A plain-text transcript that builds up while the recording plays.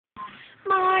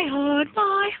My heart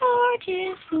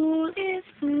is full, is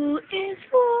full, is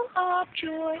full of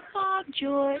joy, of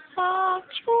joy, of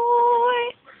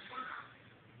joy.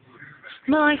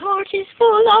 My heart is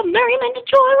full of merriment and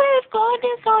joy with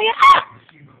gladness all year.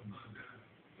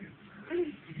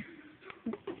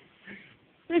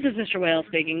 This is Mr. Whale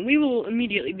speaking. We will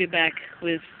immediately be back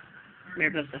with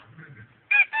Mariposa.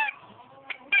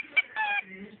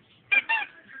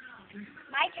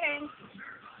 My turn.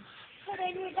 Put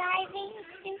on your diving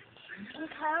suit and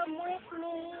come with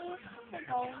me. We're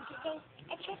going to take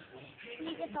a trip.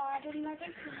 See the bottom of the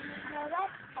sea. No,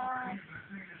 that's fun.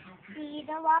 See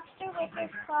the lobster with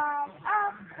his claws.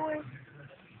 Of course,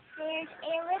 there's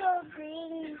a little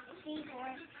green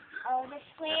seahorse. Oh, the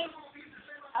squid.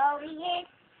 Oh, he is.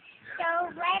 So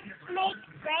let's make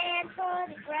grand for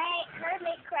the great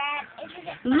hermit crab. Isn't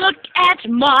it fun? Look at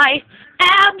my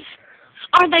abs.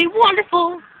 Are they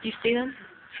wonderful? Do you see them?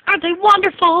 Are they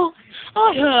wonderful?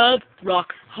 I have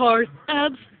rock hard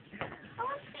abs.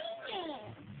 Oh,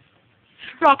 singing.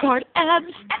 Rock hard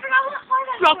abs. I forgot what part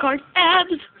I Rock hard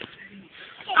abs.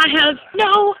 I have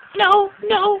no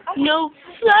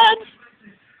slabs.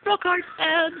 Rock hard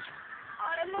abs.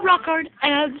 Rock hard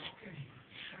abs.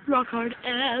 Rock hard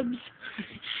abs.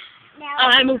 Now,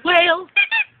 I'm a whale.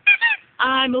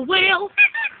 I'm a whale.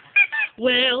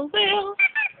 Whale, whale.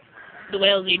 The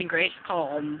whale's eating grapes.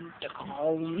 Calm,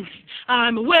 calm.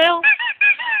 I'm a whale.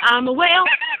 I'm a whale.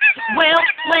 Whale,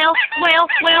 whale, whale,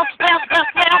 whale, whale, whale,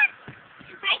 whale.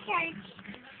 my turn.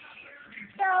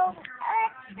 So,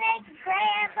 let's make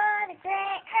grand for the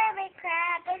great hermit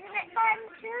crab. Isn't it fun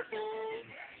to be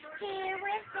here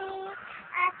with me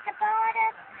at the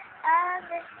bottom of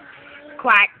the sea?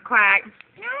 Quack, quack.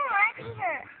 No, I'm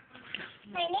here.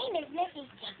 My name is Mrs.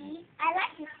 Piggy. I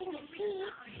like to sing and pee.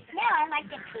 Now I like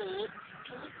to pee,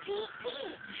 pee, pee,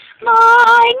 pee.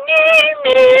 My name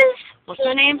is... What's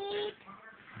my name?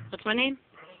 What's my name?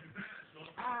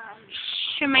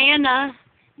 Shamana.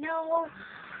 No.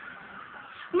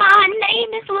 My name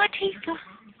is Latifah.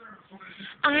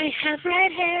 I have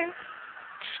red hair.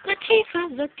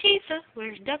 Latifah, Latifah.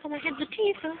 Where's duck on my head,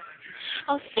 Latifah?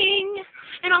 I'll sing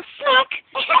and I'll suck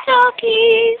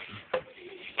duckies.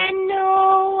 And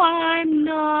no, I'm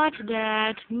not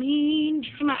that mean. Do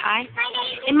you see my eye? My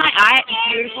name is In my eye,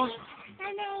 it's beautiful.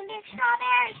 My name is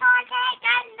Strawberry Shortcake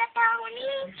and the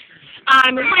Pony.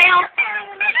 I'm a whale.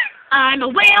 I'm a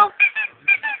whale.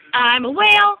 I'm a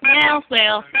whale. Whale,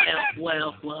 whale,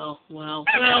 whale, whale, whale,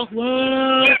 whale,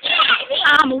 whale.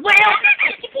 I'm a whale.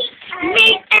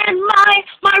 Me and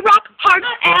my rock hard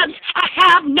abs. I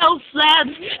have no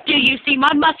slabs. Do you see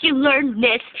my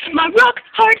muscularness? My rock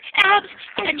hard abs.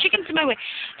 That chicken's in my way.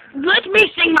 Let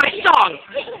me sing my song.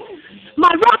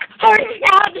 My rock hard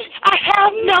abs. I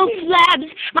have no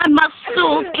slabs. My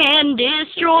muscles can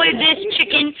destroy this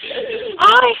chicken.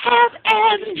 I have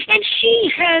abs and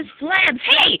she has slabs.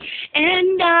 Hey,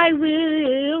 and I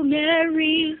will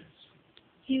marry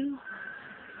you.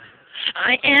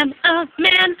 I am a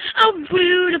man, a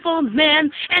beautiful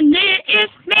man, and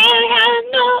if man has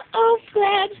no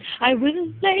slabs, I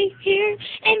will lay here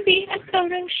and be a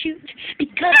photo shoot,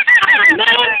 because I'm a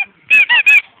man.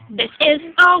 This is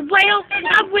a whale,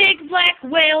 a big black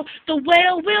whale. The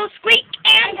whale will squeak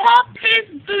and pop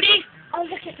his booty. Oh,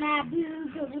 look at my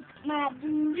boobs. Oh, look at my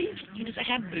boobs. He doesn't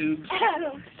have boobs.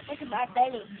 Look at my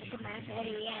belly. Look at my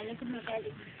belly. Yeah, look at my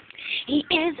belly. He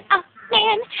is a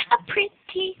man, a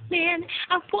pretty man.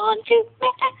 I want to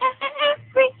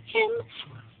marry him.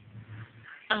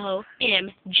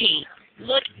 OMG.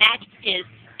 Look at his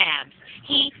abs.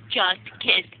 He just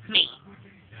kissed me.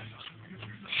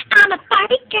 I'm a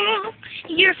Barbie girl.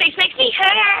 Your face makes me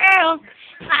hurl.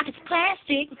 Life is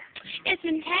plastic. It's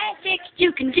fantastic.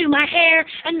 You can do my hair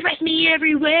and dress me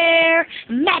everywhere.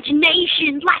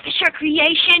 Imagination, life is your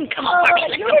creation. Come on, Barbie,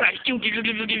 let's go, Barbie. You're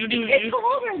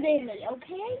taller than me,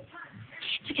 okay?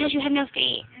 It's because you have no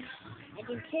feet. I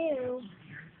do too.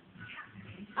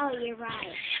 Oh, you're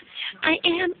right. I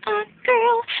am a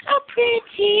girl, a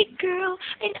pretty girl,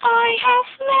 and I have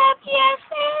slept. Yes,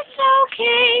 it's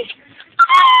okay.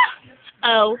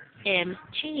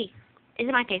 OMG.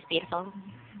 Isn't my face beautiful?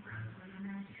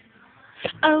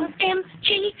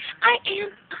 OMG, I am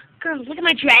a girl. Look at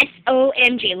my dress.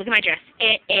 OMG, look at my dress.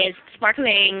 It is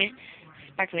sparkling,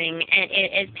 and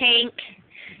it is pink.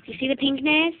 Do you see the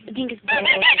pinkness? The pink is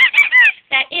beautiful.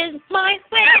 That is my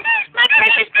whale, my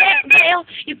precious pet whale.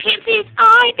 You can't see his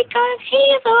eye because he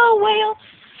is a whale.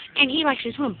 And he likes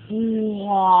to swim.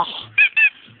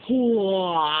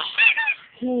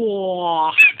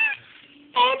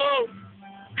 And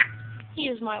he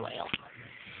is my whale.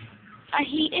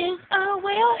 He is a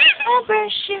whale, a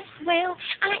precious whale.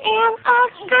 I am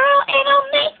a girl and I'll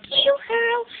make you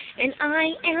hurl. And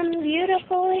I am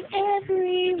beautiful in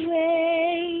every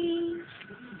way.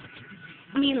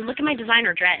 I mean, look at my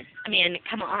designer dress. I mean,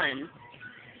 come on.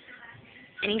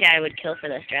 Any guy would kill for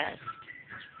this dress.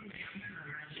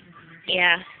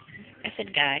 Yeah, I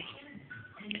said guy.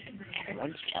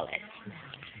 Everyone's jealous.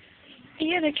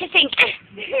 Ew, they're kissing.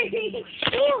 Ew,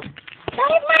 that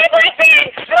is my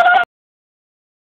boyfriend!